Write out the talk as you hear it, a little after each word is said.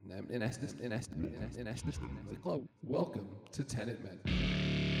Welcome to Tenet Men.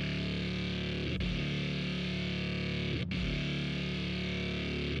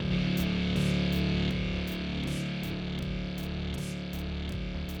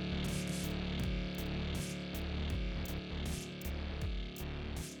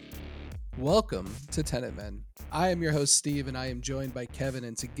 Welcome to Tenet Men. I am your host, Steve, and I am joined by Kevin,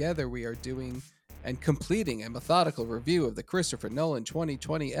 and together we are doing and completing a methodical review of the Christopher Nolan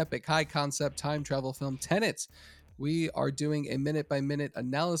 2020 epic high-concept time travel film Tenet. We are doing a minute-by-minute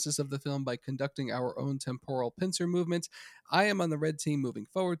analysis of the film by conducting our own temporal pincer movement. I am on the red team moving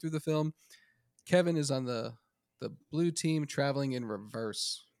forward through the film. Kevin is on the blue team traveling in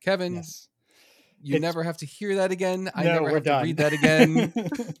reverse. Kevin, Yes. you never have to hear that again. I No, never we're have done. to read that again.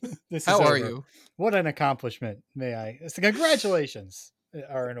 This How is are over. you? What an accomplishment, may I? So congratulations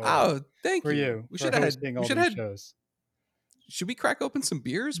are in order. Oh, thank for you. We should have hosting all these shows. Should we crack open some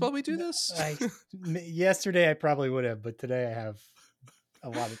beers while we do this? Yesterday I probably would have, but today I have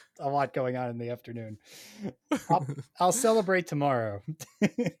a lot going on in the afternoon. I'll celebrate tomorrow.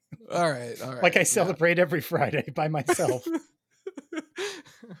 All right. Like I celebrate every Friday by myself.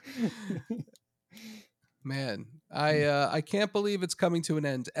 Man, I can't believe it's coming to an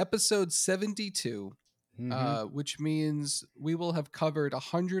end. Episode 72, which means we will have covered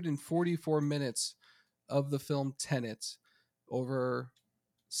 144 minutes of the film Tenet over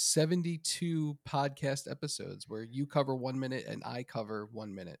 72 podcast episodes, where you cover 1 minute and I cover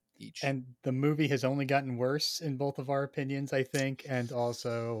 1 minute each. And the movie has only gotten worse in both of our opinions, I think. And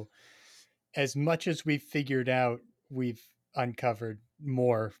also, as much as we've figured out, we've uncovered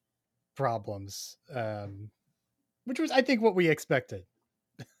more problems, which was, I think, what we expected.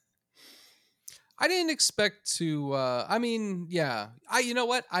 I didn't expect to. You know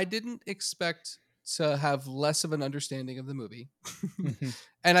what? I didn't expect to have less of an understanding of the movie,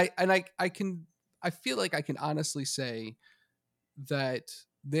 and I feel like I can honestly say that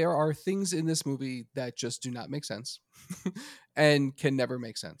there are things in this movie that just do not make sense and can never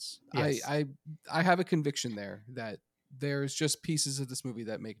make sense. Yes. I have a conviction there that there's just pieces of this movie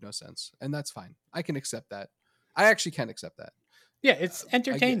that make no sense, and that's fine. I can accept that. I actually can accept that. Yeah, it's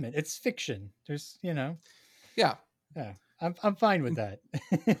entertainment. It's fiction. There's, Yeah. I'm fine with that.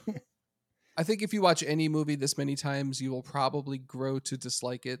 I think if you watch any movie this many times, you will probably grow to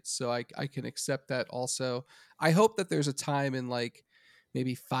dislike it. So I can accept that also. I hope that there's a time in like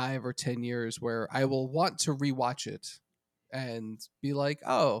maybe 5 or 10 years where I will want to rewatch it and be like,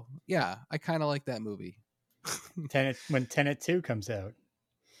 oh, yeah, I kind of like that movie. When Tenet 2 comes out.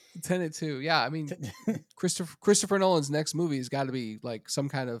 Tenet 2. Yeah, I mean, Christopher Nolan's next movie has got to be like some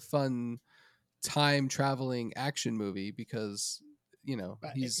kind of fun time traveling action movie because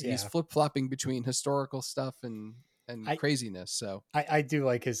he's flip-flopping between historical stuff and craziness. So I do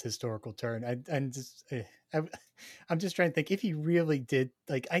like his historical turn. I'm just trying to think if he really did.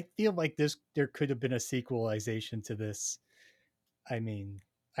 Like, I feel like there could have been a sequelization to this. I mean,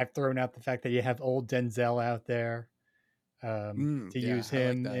 I've thrown out the fact that you have old Denzel out there to use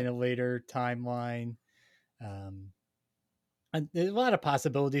him in a later timeline. And there's a lot of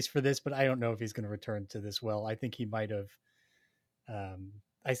possibilities for this, but I don't know if he's going to return to this well. I think he might have.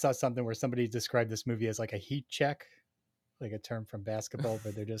 I saw something where somebody described this movie as like a heat check, like a term from basketball,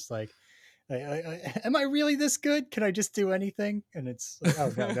 where they're just like, am I really this good? Can I just do anything? And it's like,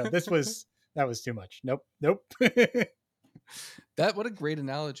 oh no, that was too much. Nope. What a great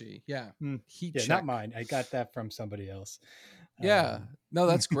analogy. Yeah. Heat check. Not mine. I got that from somebody else. Yeah. No,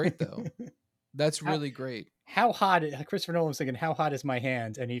 that's great though. That's really great. How hot? Christopher Nolan was thinking, how hot is my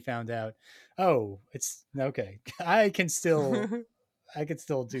hand? And he found out, oh, it's okay. I can still do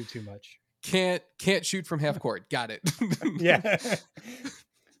too much. Can't shoot from half court. Got it. Yeah.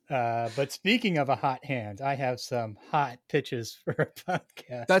 But speaking of a hot hand, I have some hot pitches for a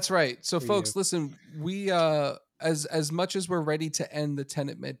podcast. That's right. So folks, listen, we as much as we're ready to end the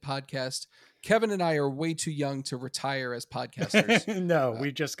Tenet Men podcast, Kevin and I are way too young to retire as podcasters. No,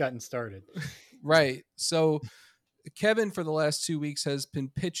 we've just gotten started. Right. So Kevin, for the last 2 weeks, has been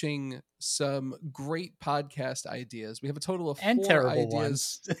pitching some great podcast ideas. We have a total of 4 terrible ideas.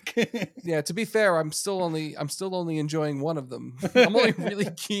 Ones. Yeah, to be fair, I'm still only enjoying one of them. I'm only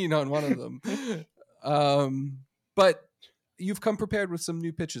really keen on one of them. But you've come prepared with some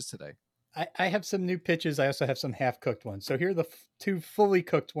new pitches today. I have some new pitches. I also have some half-cooked ones. So here are the 2 fully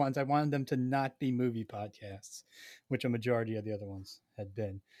cooked ones. I wanted them to not be movie podcasts, which a majority of the other ones had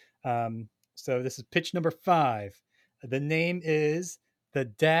been. So this is pitch number 5. The name is the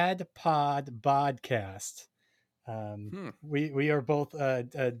Dad Pod Podcast. We are both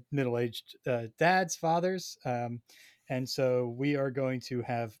middle-aged dads, fathers, And so we are going to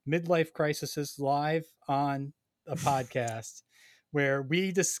have midlife crises live on a podcast where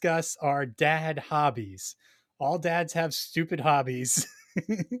we discuss our dad hobbies. All dads have stupid hobbies.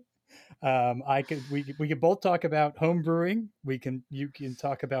 We could both talk about home brewing. You can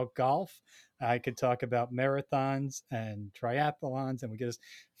talk about golf. I could talk about marathons and triathlons, and we could just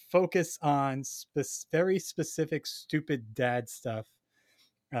focus on very specific stupid dad stuff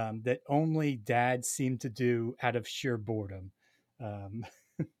that only dads seem to do out of sheer boredom. Um,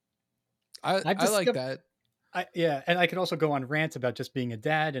 I've I like discovered, that. yeah, and I could also go on rants about just being a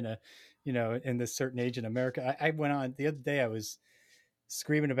dad and in this certain age in America. I went on the other day. I was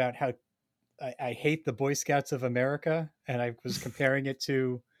screaming about how I hate the Boy Scouts of America, and I was comparing it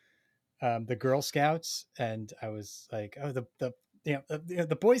to the Girl Scouts, and I was like, oh,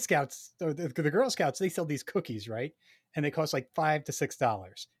 the Boy Scouts or the Girl Scouts, they sell these cookies, right? And they cost like $5 to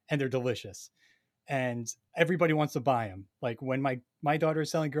 $6, and they're delicious, and everybody wants to buy them. Like when my daughter is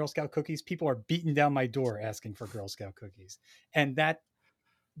selling Girl Scout cookies, people are beating down my door asking for Girl Scout cookies, and that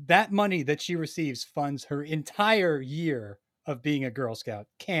money that she receives funds her entire year of being a Girl Scout,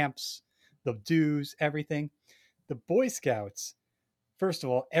 camps, the dues, everything. The Boy Scouts, first of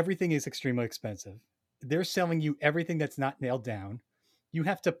all, everything is extremely expensive. They're selling you everything that's not nailed down. You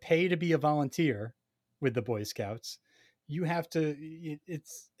have to pay to be a volunteer with the Boy Scouts. You have to,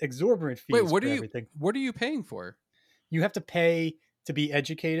 it's exorbitant Wait, fees for everything. what are you paying for? You have to pay to be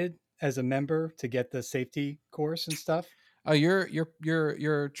educated as a member to get the safety course and stuff. Oh, your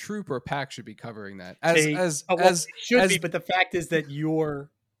troop or pack should be covering that. It should be, As but the fact is that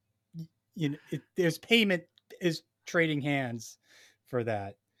there's payment is trading hands for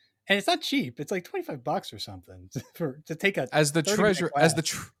that, and it's not cheap. It's like $25 or something to take a as the 30-minute treasurer class.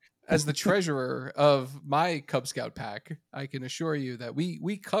 as the treasurer of my Cub Scout pack, I can assure you that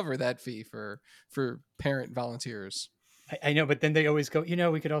we cover that fee for parent volunteers. I know, but then they always go,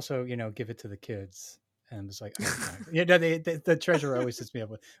 we could also, give it to the kids. And it's like, the treasurer always sets me up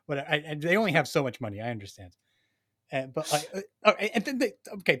with what they only have so much money. I understand. But like, and then the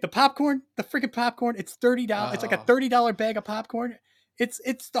popcorn, the freaking popcorn, it's $30. It's like a $30 bag of popcorn. It's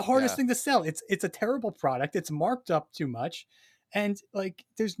the hardest thing to sell. It's a terrible product. It's marked up too much. And like,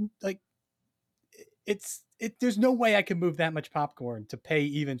 there's there's no way I can move that much popcorn to pay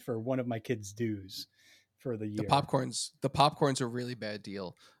even for one of my kids' dues for the year. The popcorn's a really bad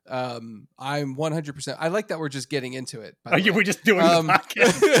deal. I'm 100%. I like that we're just getting into it. We're just doing the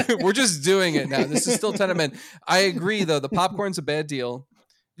podcast. We're just doing it now. This is still Tenet Men. I agree, though. The popcorn's a bad deal.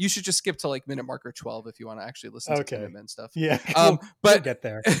 You should just skip to like minute marker 12 if you want to actually listen to Tenet Men stuff. Yeah, we'll get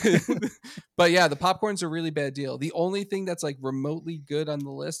there. But yeah, the popcorn's a really bad deal. The only thing that's like remotely good on the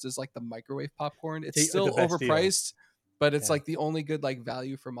list is like the microwave popcorn. It's still overpriced. Deal. But it's like the only good like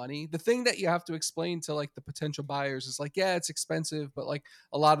value for money. The thing that you have to explain to like the potential buyers is like, yeah, it's expensive, but like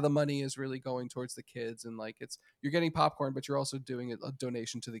a lot of the money is really going towards the kids, and like you're getting popcorn, but you're also doing a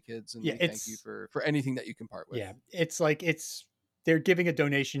donation to the kids, and we thank you for anything that you can part with. Yeah, it's like they're giving a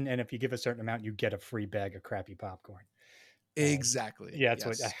donation, and if you give a certain amount, you get a free bag of crappy popcorn. Exactly. Yeah, that's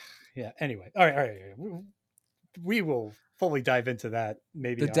what. Yeah. Anyway, all right. We will fully dive into that.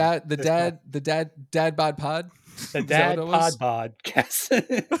 Maybe the dad bod pod. The dad pod podcast.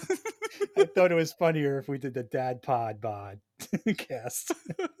 I thought it was funnier if we did the dad pod cast.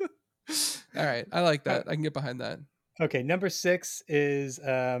 All right, I like that. I can get behind that. Okay, number 6 is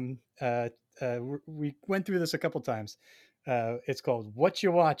we went through this a couple times. It's called What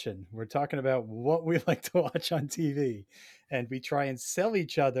You Watching. We're talking about what we like to watch on TV, and we try and sell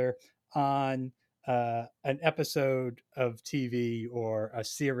each other on an episode of TV or a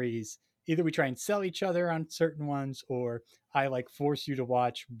series. Either we try and sell each other on certain ones, or I like force you to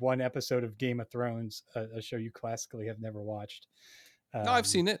watch one episode of Game of Thrones, a show you classically have never watched. No, I've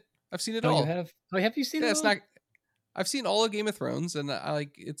seen it. I've seen it all. You have? Oh, have you seen it? It's not. I've seen all of Game of Thrones, and I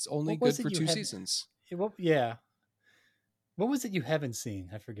like it's only good for 2 seasons. Yeah. What was it you haven't seen?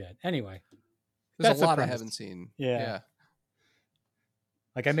 I forget. Anyway, there's a lot I haven't seen. Yeah.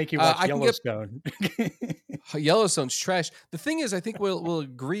 Like I make you watch Yellowstone. Yellowstone's trash. The thing is, I think we'll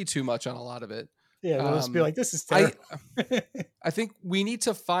agree too much on a lot of it. Yeah, we'll just be like, this is terrible. I think we need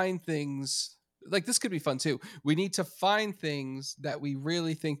to find things like this could be fun too. We need to find things that we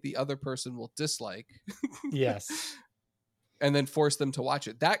really think the other person will dislike. Yes. And then force them to watch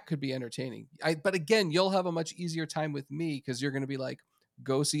it. That could be entertaining. But again, you'll have a much easier time with me because you're going to be like,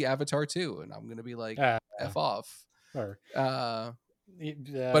 go see Avatar 2. And I'm going to be like, F off. But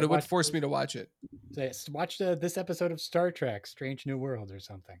it would force me to watch it. Watch this episode of Star Trek, Strange New World or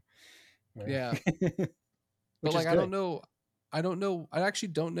something. Right? Yeah. But like, I don't know. I actually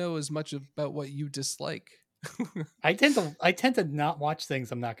don't know as much about what you dislike. I tend to not watch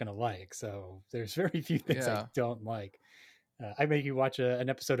things I'm not going to like. So there's very few things I Yeah. don't like. I make you watch an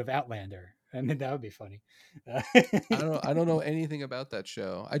episode of Outlander. I mean, that would be funny. I don't know anything about that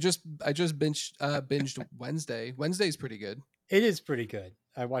show. I just binged Wednesday. Wednesday's pretty good. It is pretty good.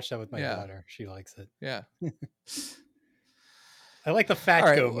 I watched that with my Yeah. daughter. She likes it. Yeah. I like the All Fat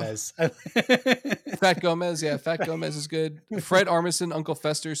right. Well, Gomez. Fat Gomez, yeah, Fat Gomez is good. Fred Armisen, Uncle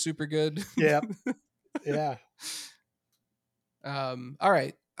Fester, super good. Yeah, yeah. All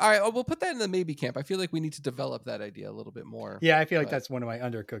right. All right. We'll put that in the maybe camp. I feel like we need to develop that idea a little bit more. Yeah, I feel like But that's one of my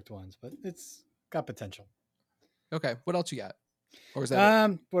undercooked ones, but it's got potential. okay. What else you got? Or is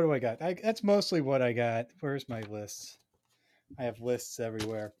that it? What do I got? That's mostly what I got. Where's my list? I have lists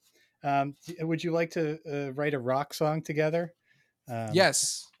everywhere. Would you like to write a rock song together?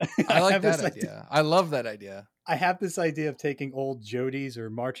 Yes. I I like have that this idea. idea. I love that idea. I have this idea of taking old Jodies or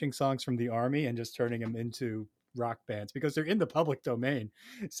marching songs from the army and just turning them into rock bands because they're in the public domain.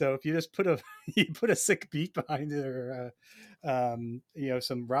 So if you just put a you put a sick beat behind it or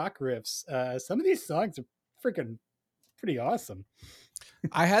some rock riffs, some of these songs are freaking pretty awesome.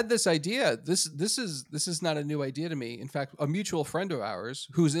 I had this idea. This is not a new idea to me. In fact, a mutual friend of ours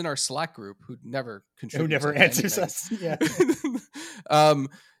who's in our Slack group who never Who contributes never like answers anything. us? Yeah, um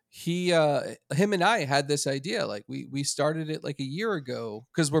him and I had this idea. Like we started it like a year ago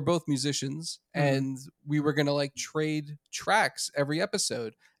because we're both musicians Mhm. and we were gonna like trade tracks every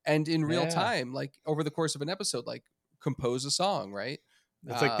episode and in real Yeah. time, like over the course of an episode, like compose a song, right?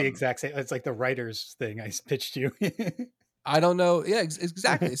 It's like the Um exact same. It's like the writers thing I pitched you. I don't know. Yeah,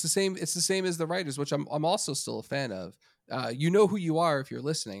 exactly. It's the same. It's the same as the writers, which I'm also still a fan of. You know who you are if you're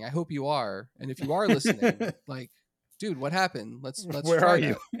listening. I hope you are, and if you are listening, like, dude, what happened? Let's Where try are it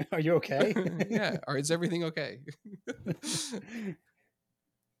you? out. Are you okay? Yeah, or is everything okay?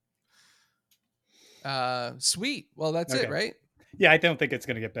 Sweet. Well, that's it, Okay. right? Yeah, I don't think it's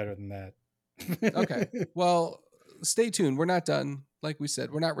going to get better than Okay. that. Well, stay tuned. We're not done. Like we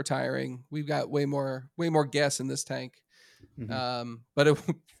said, we're not retiring. We've got way more gas in this tank. Mhm. But it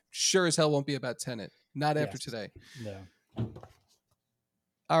sure as hell won't be about Tenet. Not after Yes. today. No.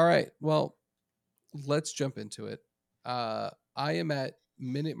 All right. Well, let's jump into it. I am at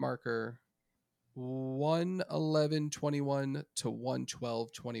minute marker 1:11:21 to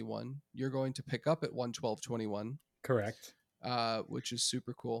 1:12:21. You're going to pick up at 1:12:21, Correct. which is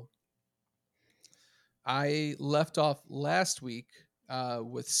super cool. I left off last week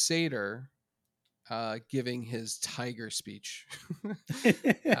with Seder giving his tiger speech.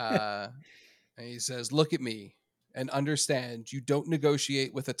 And he says, "Look at me and understand you don't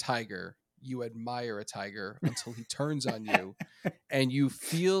negotiate with a tiger. You admire a tiger until he turns on you and you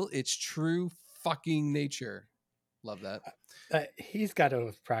feel its true fucking nature." Love that. He's got to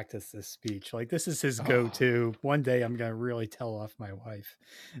have practiced this speech. Like this is his Oh. go-to. One day I'm going to really tell off my wife.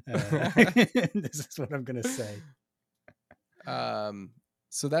 This is what I'm going to say.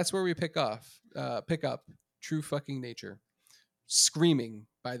 So that's where we pick up true fucking nature, screaming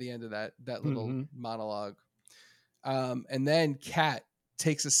by the end of that little monologue. And then Kat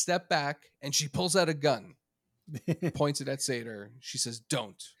takes a step back and she pulls out a gun, points it at Seder. She says,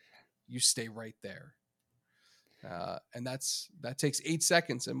 "Don't. You stay right there." And that takes 8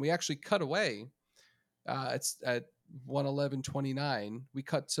 seconds, and we actually cut away. It's at 1:11:29. We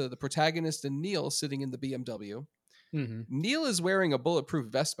cut to the protagonist and Neil sitting in the BMW. Mm-hmm. Neil is wearing a bulletproof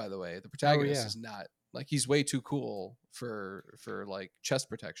vest, by the way. The protagonist yeah. is not. Like, he's way too cool for like chest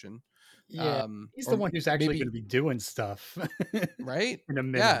protection. Yeah. He's the Or one who's actually going maybe to be doing stuff. right. In a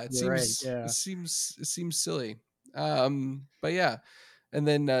minute. Yeah, it You're right. seems Yeah. it seems silly. But yeah. And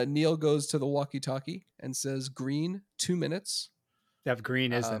then Neil goes to the walkie-talkie and says, "Green, 2 minutes." That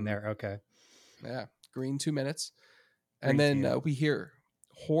green is in Um, there. Okay. yeah, green, 2 minutes. And Green then team. we hear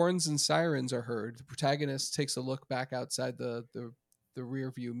horns and sirens are heard. The protagonist takes a look back outside the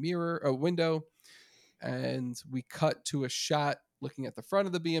rear view mirror window, and we cut to a shot looking at the front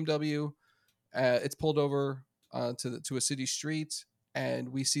of the BMW. It's pulled over to a city street, and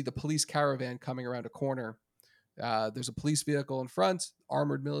we see the police caravan coming around a corner. There's a police vehicle in front,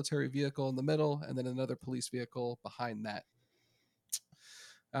 armored military vehicle in the middle, and then another police vehicle behind that.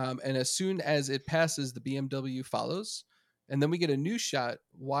 And as soon as it passes, the BMW follows. And then we get a new shot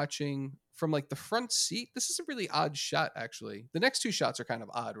watching from like the front seat. This is a really odd shot, actually. The next two shots are kind of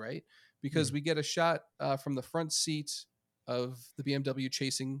odd, right? Because we get a shot from the front seat of the BMW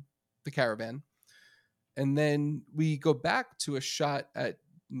chasing the caravan. And then we go back to a shot at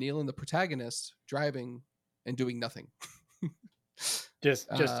Neil and the protagonist driving and doing nothing. Just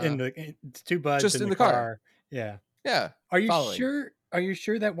in the two buds just in in the the car. car. Yeah. Yeah. Are you Following. sure? Are you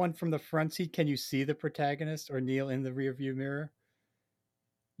sure that one from the front seat? Can you see the protagonist or Neil in the rearview mirror?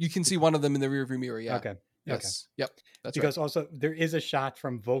 You can see one of them in the rearview mirror. Yeah. Okay. Okay. Yes. Yep. That's right. Because also there is a shot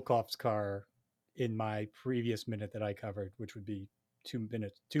from Volkov's car in my previous minute that I covered, which would be 2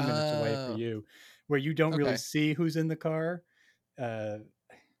 minutes away for Oh. you, where you don't really Okay. see who's in the car. Uh,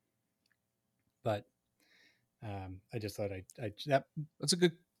 but I just thought that That's a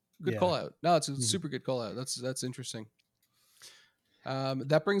good yeah. call out. No, it's a Mhm. super good call out. That's interesting.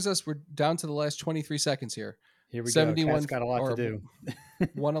 That brings us. We're down to the last 23 seconds here. Here we go. Cat's 71 got a lot to or do.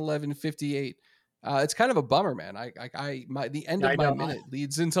 111:58. It's kind of a bummer, man. The end I of my know. minute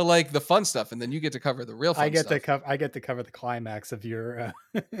leads into like the fun stuff, and then you get to cover the real I fun get to stuff. cover. I get to cover the climax of your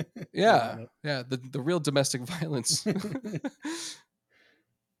your Yeah, minute. yeah, the real domestic violence.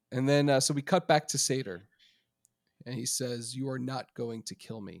 And then so we cut back to Sater, and he says, "You are not going to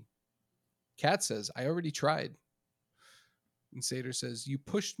kill me." Kat says, "I already tried." And Sater says, "You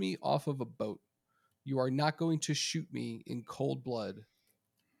pushed me off of a boat. You are not going to shoot me in cold blood."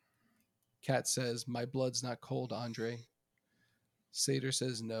 Kat says, "My blood's not cold, Andre." Sater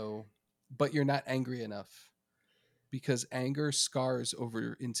says, "No, but you're not angry enough because anger scars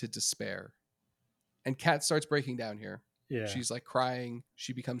over into despair." And Kat starts breaking down here. Yeah. She's like crying.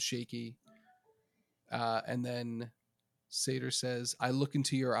 She becomes shaky. And then Sater says, "I look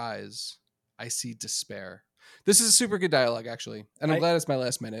into your eyes. I see despair." This is a super good dialogue, actually. And I'm I glad it's my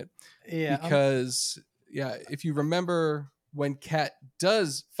last minute yeah. because, yeah, if you remember when Kat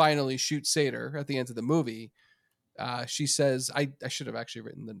does finally shoot Sater at the end of the movie, she says, I should have actually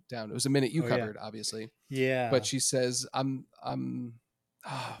written them down. It was a minute you Oh yeah. covered, obviously. But Yeah. she says,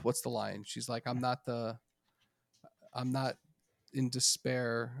 what's the line? She's like, I'm not in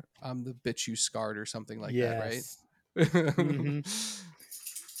despair. I'm the bitch you scarred or something like that, right? Yes. Mm-hmm.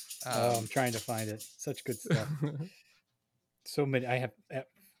 Oh, I'm trying to find it. Such good stuff. So many. I have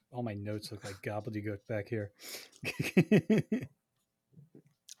all my notes look like gobbledygook back here.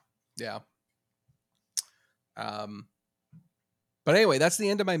 yeah. Um, but anyway, that's the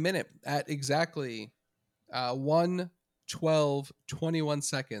end of my minute at exactly 1:12:21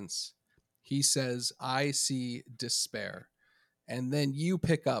 seconds. He says, "I see despair." And then you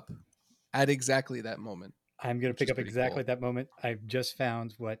pick up at exactly that moment, I'm going to which pick is up pretty exactly cool. at that moment. I've just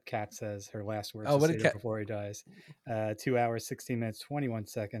found what Kat says, her last words Oh, to what did Sater Kat? before he dies. 2 hours, 16 minutes, 21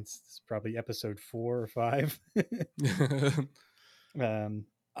 seconds. It's probably episode 4 or 5.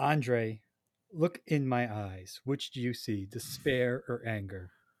 Andre, look in my eyes. Which do you see, despair or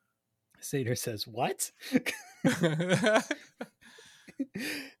anger? Sater says, what?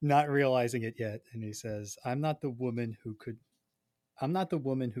 Not realizing it yet. And he says, I'm not the woman who could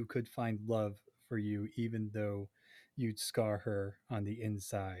find love for you, even though you'd scar her on the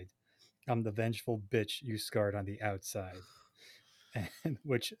inside. I'm the vengeful bitch you scarred on the outside. And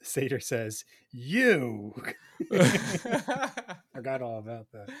which Sater says, you. Forgot all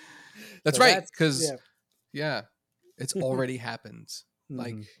about that. That's So right, that's, because yeah. yeah, it's already happened.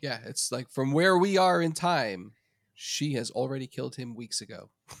 Like, Mm-hmm. yeah, it's like from where we are in time, she has already killed him weeks ago.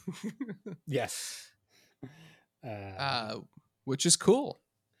 Yes. Um, uh, which is cool.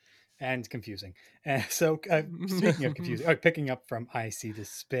 and confusing. So, speaking of confusing, picking up from I See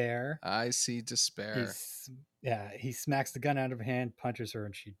Despair, I see despair. he smacks the gun out of her hand, punches her,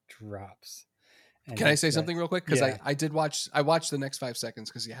 and she drops. And Can I that's say something real quick? Because yeah. I did watch. I watched the next 5 seconds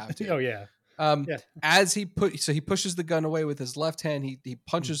because you have to. Oh yeah, Um, yeah. as he pushes the gun away with his left hand. He Mm.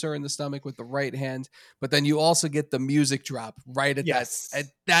 punches her in the stomach with the right hand. But then you also get the music drop right at Yes.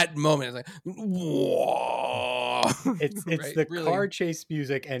 that moment. It's like, whoa, It's right? the Really? car chase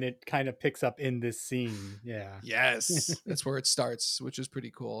music, and it kind of picks up in this scene. Yeah. Yes, that's where it starts, which is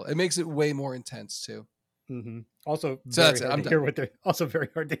pretty cool. It makes it way more intense too. Mm-hmm. Also, So very that's it. hard I'm to hear done.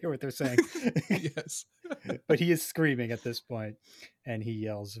 what they're saying. Yes. But he is screaming at this point, and he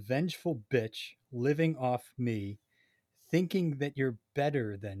yells, "Vengeful bitch, living off me, thinking that you're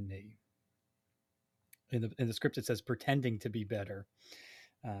better than me." In the script, it says pretending to be better.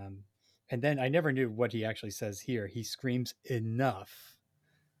 Um, and then I never knew what he actually says here. He screams enough,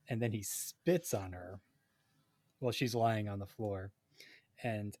 and then he spits on her while she's lying on the floor.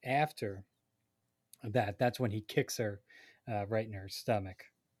 And after that's when he kicks her right in her stomach.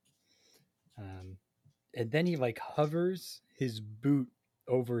 Um, and then he like hovers his boot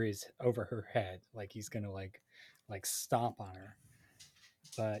over her head, like he's gonna like stomp on her.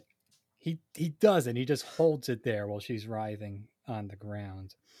 But he doesn't. He just holds it there while she's writhing on the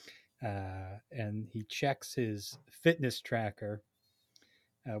ground. And he checks his fitness tracker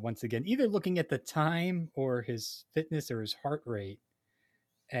once again, either looking at the time or his fitness or his heart rate,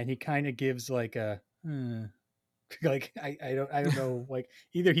 and he kind of gives like a Like I don't know. Like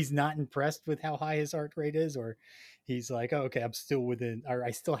either he's not impressed with how high his heart rate is, or he's like, oh, okay, I'm still within, or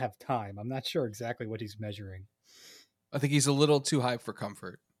I still have time. I'm not sure exactly what he's measuring. I think he's a little too high for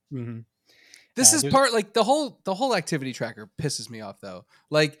comfort. Mm-hmm. This is There's part like the whole activity tracker pisses me off though.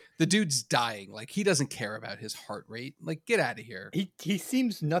 Like the dude's dying. Like he doesn't care about his heart rate. Like get out of here. he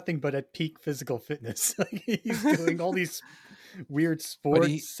seems nothing but at peak physical fitness. Like he's doing all these weird But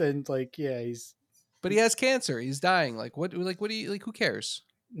he sports and like yeah, he's but he has cancer. He's dying. Like what do you like who cares?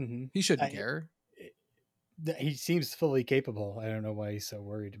 mm-hmm. He shouldn't care. He seems fully capable. I don't know why he's so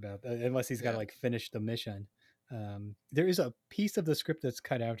worried about that, unless he's got to Yeah. like finish the mission. There is a piece of the script that's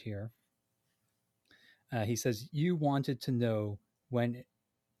cut out here. He says, "You wanted to know when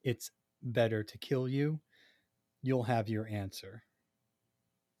it's better to kill you. You'll have your answer,"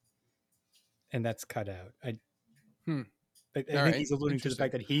 and that's cut out. Hmm. I All think right. he's alluding to the Interesting.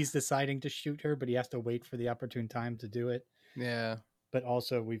 fact that he's deciding to shoot her, but he has to wait for the opportune time to do it. Yeah. But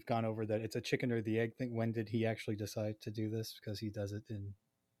also, we've gone over that it's a chicken or the egg thing. When did he actually decide to do this? Because he does it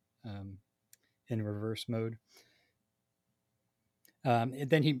um, in reverse mode. And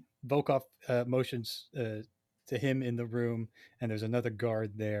then Volkov motions to him in the room, and there's another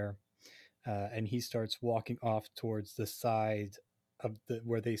guard there, and he starts walking off towards the side of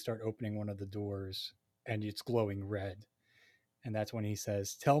where they start opening one of the doors, and it's glowing red. And that's when he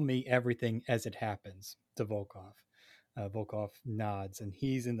says, "Tell me everything as it happens," to Volkov. Volkov nods, and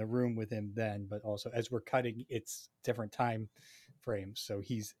he's in the room with him then, but also as we're cutting, it's different time frames. So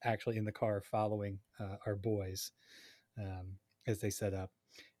he's actually in the car following our boys as they set up.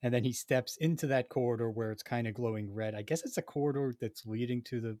 And then he steps into that corridor where it's kind of glowing red. I guess it's a corridor that's leading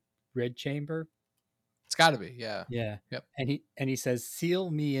to the red chamber. It's got to be. Yeah. Yeah. Yep. And he says,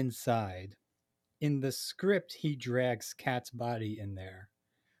 "Seal me inside." In the script, he drags Kat's body in there,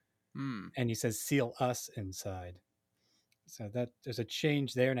 Hmm. and he says, "Seal us inside." So that there's a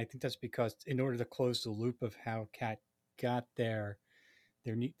change there, and I think that's because in order to close the loop of how Kat got there,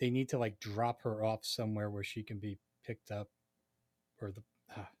 they need to like drop her off somewhere where she can be picked up, or the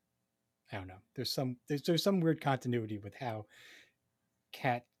I don't know. There's some weird continuity with how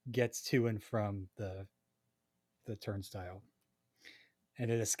Kat gets to and from the turnstile,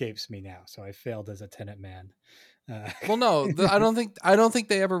 and it escapes me now. So I failed as a Tenet man. Well, no, I don't think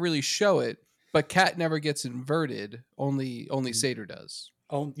they ever really show it. But Cat never gets inverted. Only Seder does.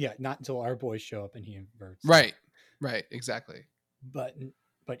 Oh yeah, not until our boys show up and he inverts. Right. Right. Exactly. But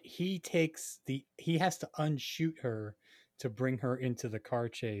he has to unshoot her to bring her into the car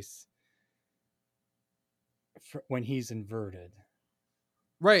chase when he's inverted.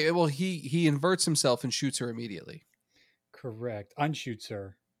 Right. Well, he inverts himself and shoots her immediately. Correct. Unshoots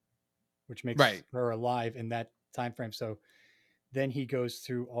her, which makes Right. her alive in that time frame. So then he goes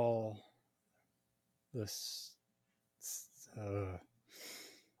through all this.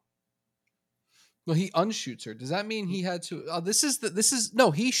 Well, he unshoots her. Does that mean he had to? Oh,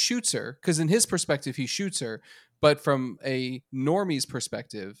 no. He shoots her because in his perspective he shoots her, but from a normie's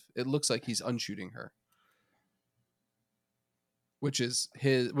perspective, it looks like he's unshooting her, which is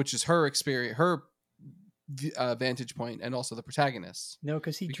her experience, her vantage point, and also the protagonist. No,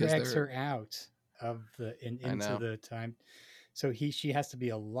 because he drags her out of into the time. So she has to be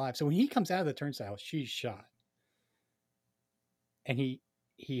alive. So when he comes out of the turnstile, she's shot, and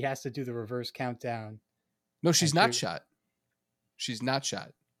he has to do the reverse countdown. No, she's not shot. She's not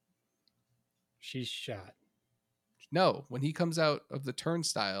shot. She's shot. No, when he comes out of the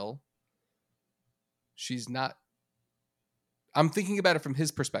turnstile, she's not. I'm thinking about it from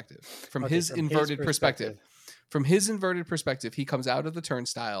his perspective, from his inverted perspective. From his inverted perspective, he comes out of the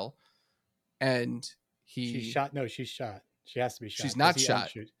turnstile, and she's shot. No, she's shot. She has to be shot. She's not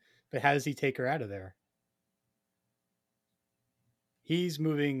shot. But how does he take her out of there? He's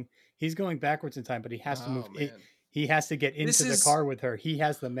moving. He's going backwards in time, but he has to move. He has to get into the car with her. He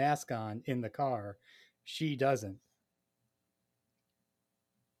has the mask on in the car. She doesn't.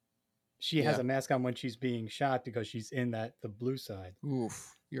 She has a mask on when she's being shot because she's in the blue side.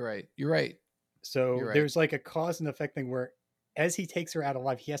 Oof. You're right. You're right. So there's like a cause and effect thing where as he takes her out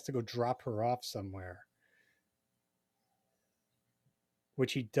alive, he has to go drop her off somewhere,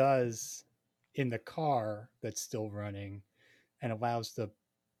 which he does in the car that's still running and allows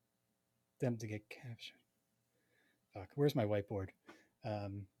them to get captured. Fuck, where's my whiteboard?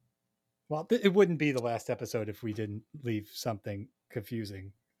 Well, it wouldn't be the last episode if we didn't leave something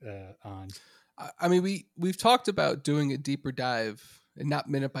confusing on. I mean, we've talked about doing a deeper dive, and not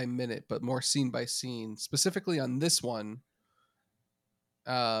minute by minute, but more scene by scene, specifically on this one.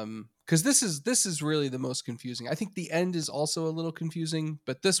 Because this is really the most confusing. I think the end is also a little confusing,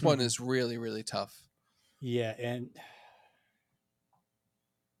 but this one is really, really tough. Yeah, and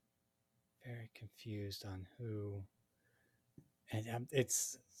very confused on who. And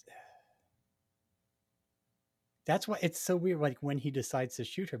it's that's why it's so weird. Like when he decides to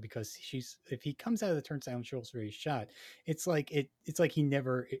shoot her, because if he comes out of the turnstile and shows her he's shot, it's like he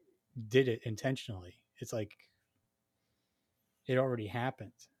never did it intentionally. It's like it already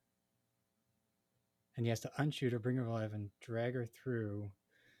happened, and he has to unshoot her, bring her alive, and drag her through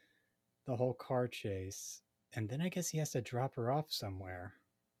the whole car chase, and then I guess he has to drop her off somewhere.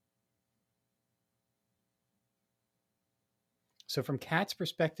 So from Kat's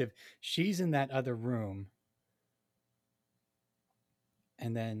perspective, she's in that other room,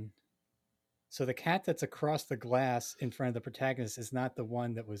 and then so the cat that's across the glass in front of the protagonist is not the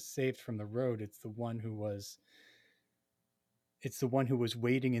one that was saved from the road. It's the one who was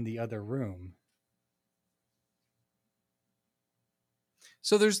waiting in the other room.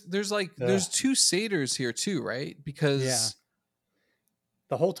 So there's like Ugh. there's two satyrs here too, right? Yeah.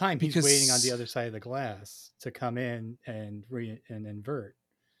 The whole time he's waiting on the Because other side of the glass to come in and and invert.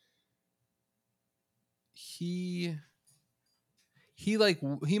 he he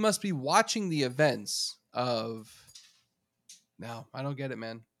must be watching the events of. No, I don't get it,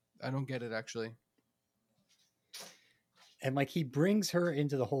 man. I don't get it actually. And like he brings her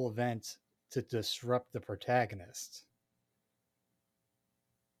into the whole event to disrupt the protagonist.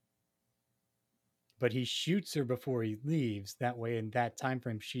 But he shoots her before he leaves. That way, in that time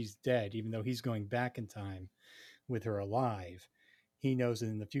frame, she's dead, even though he's going back in time with her alive. He knows that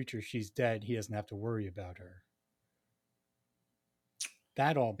in the future she's dead. He doesn't have to worry about her.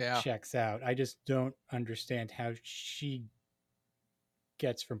 That all Yeah. checks out. I just don't understand how she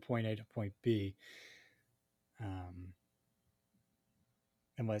gets from point A to point B.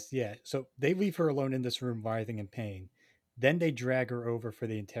 Unless, yeah. So they leave her alone in this room, writhing in pain. Then they drag her over for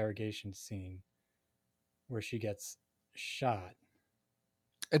the interrogation scene where she gets shot.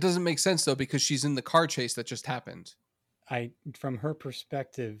 It doesn't make sense though because she's in the car chase that just happened. From her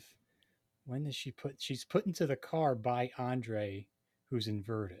perspective, when is she's put into the car by Andre, who's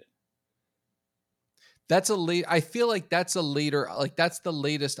inverted. That's a late. I feel like that's a later. Like that's the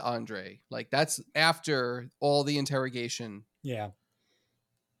latest Andre. Like that's after all the interrogation. Yeah.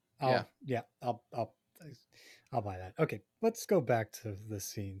 Yeah. I'll buy that. Okay, let's go back to the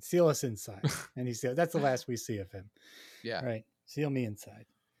scene. Seal us inside, and that's the last we see of him. Yeah. Right, seal me inside.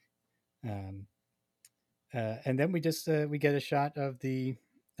 Um, and then we get a shot of the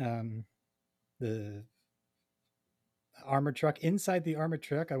armored truck. Inside the armored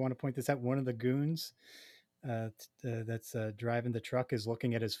truck, I want to point this out. One of the goons that's driving the truck is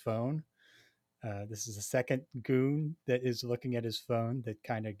looking at his phone. This is the second goon that is looking at his phone that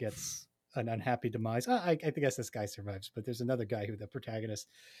kind of gets an unhappy demise. I guess this guy survives, but there's another guy who the protagonist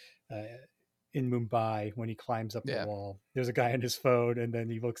in Mumbai, when he climbs up the Yeah. wall, there's a guy on his phone, and then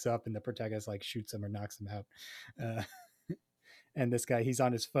he looks up, and the protagonist like shoots him or knocks him out. Uh, and this guy, he's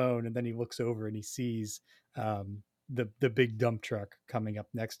on his phone, and then he looks over and he sees the big dump truck coming up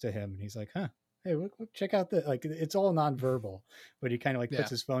next to him, and he's like, "Huh, hey, look, check out the like." It's all nonverbal, but he kind of like puts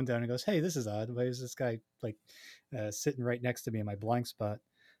his phone down and goes, "Hey, this is odd. Why is this guy like sitting right next to me in my blind spot?"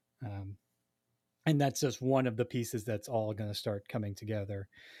 And that's just one of the pieces that's all going to start coming together.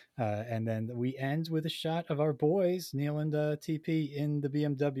 And then we end with a shot of our boys, Neil and TP, in the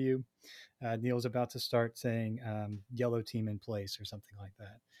BMW. Neil's about to start saying yellow team in place or something like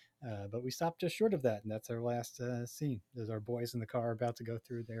that. But we stopped just short of that, and that's our last scene. There's our boys in the car about to go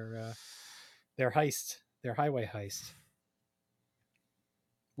through their heist, their highway heist.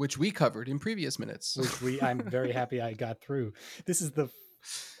 Which we covered in previous minutes. I'm very happy I got through. This is the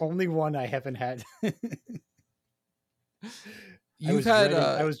only one I haven't had.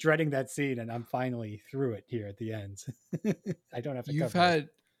 I was dreading that scene, and I'm finally through it here at the end. I don't have to cover it.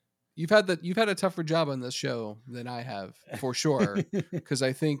 You've had a tougher job on this show than I have, for sure. Because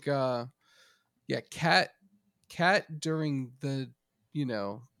I think, Cat during the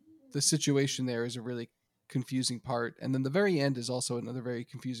the situation there is a really confusing part, and then the very end is also another very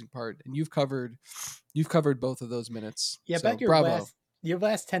confusing part. And you've covered both of those minutes. Yeah, so but bravo. Your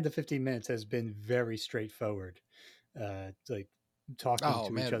last 10 to 15 minutes has been very straightforward. Like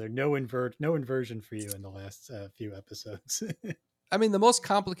talking to each other. No inversion for you in the last few episodes. I mean, the most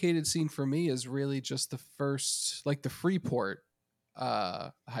complicated scene for me is really just the first, like the Freeport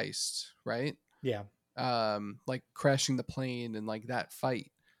heist, right? Yeah. Like crashing the plane and like that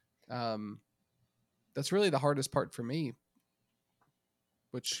fight. That's really the hardest part for me,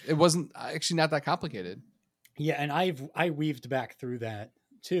 which it wasn't actually not that complicated. Yeah, and I weaved back through that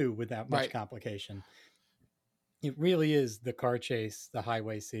too without much complication. It really is the car chase, the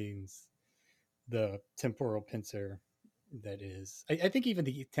highway scenes, the temporal pincer that is. I think even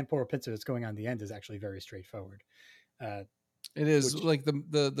the temporal pincer that's going on the end is actually very straightforward. It is Which, like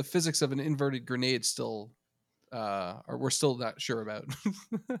the physics of an inverted grenade still, or we're still not sure about.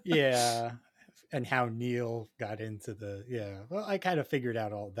 yeah, and how Neil got into the Well, I kind of figured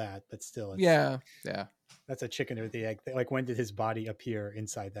out all that, but still, it's Yeah, yeah, that's a chicken or the egg thing. Like, when did his body appear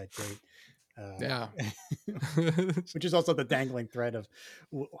inside that grate? yeah. Which is also the dangling thread of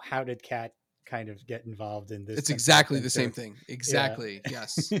how did Cat kind of get involved in this It's temporal exactly the same pincer? thing. Yeah. Exactly.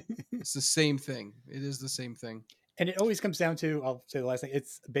 Yes. It's the same thing. It is the same thing. And it always comes down to, I'll say the last thing,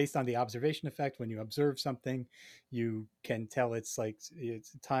 it's based on the observation effect. When you observe something, you can tell it's like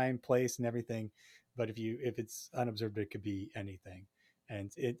it's time, place, and everything. But if it's unobserved, it could be anything.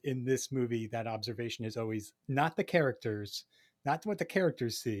 And in this movie, that observation is always not the characters, not what the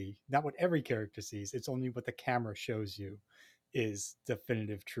characters see, not what every character sees. It's only what the camera shows you is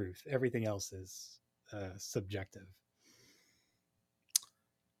definitive truth. Everything else is subjective.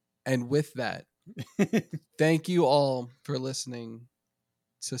 And with that, thank you all for listening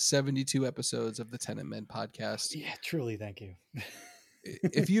to 72 episodes of the Tenet Men podcast. Yeah, truly, thank you.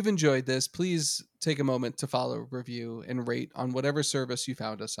 If you've enjoyed this, please take a moment to follow, review, and rate on whatever service you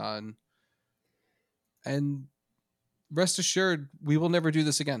found us on. And rest assured, we will never do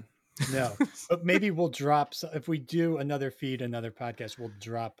this again. No, but maybe we'll drop, if we do another feed, another podcast, we'll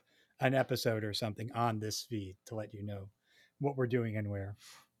drop an episode or something on this feed to let you know what we're doing and where.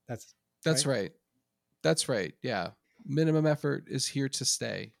 That's That's right. That's right. Yeah. Minimum effort is here to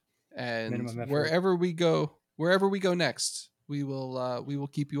stay. And Minimum effort. wherever we go next, we will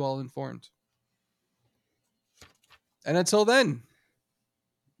keep you all informed. And until then,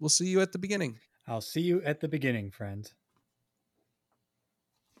 we'll see you at the beginning. I'll see you at the beginning, friend.